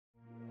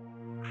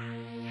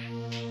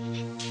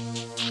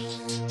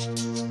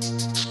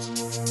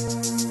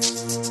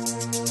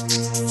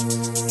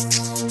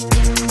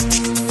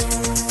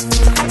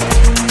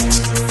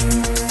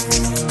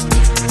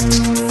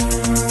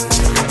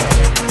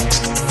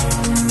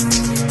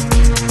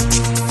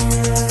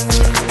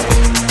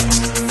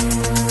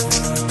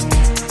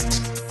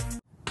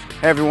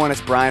everyone,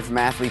 it's Brian from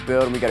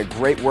AthleteBuild, and we got a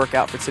great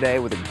workout for today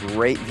with a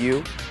great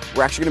view.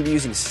 We're actually going to be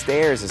using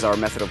stairs as our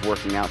method of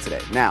working out today.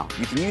 Now,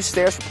 you can use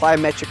stairs for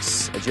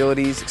plyometrics,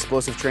 agilities,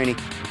 explosive training,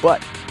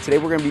 but today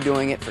we're going to be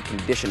doing it for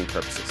conditioning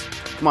purposes.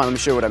 Come on, let me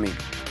show you what I mean.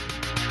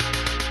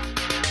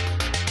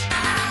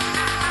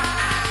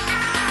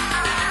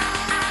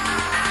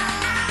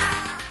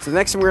 So the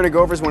next thing we're going to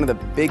go over is one of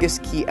the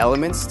biggest key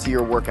elements to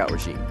your workout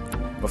regime.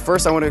 But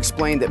first I want to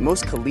explain that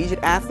most collegiate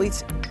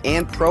athletes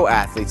and pro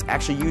athletes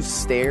actually use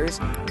stairs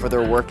for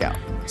their workout.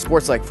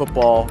 Sports like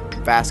football,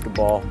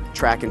 basketball,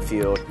 track and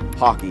field,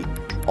 hockey,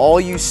 all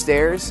use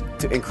stairs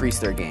to increase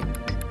their game.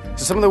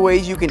 So some of the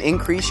ways you can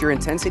increase your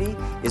intensity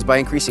is by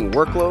increasing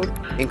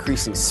workload,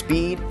 increasing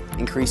speed,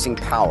 increasing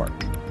power.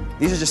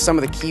 These are just some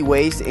of the key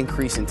ways to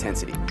increase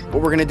intensity.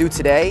 What we're going to do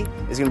today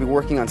is going to be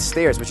working on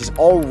stairs, which is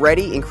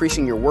already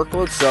increasing your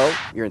workload, so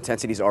your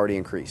intensity is already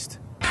increased.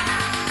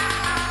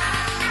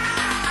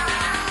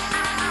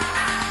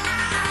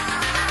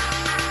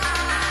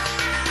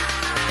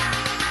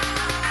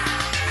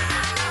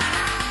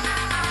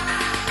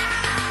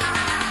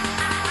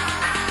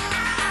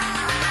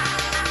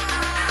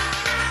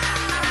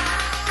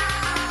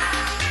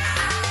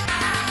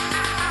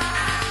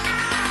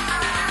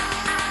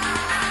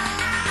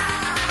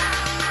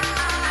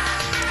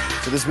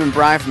 So this has been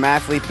Brian from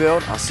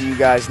AthleteBuild. I'll see you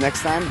guys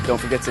next time. Don't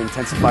forget to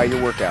intensify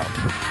your workout.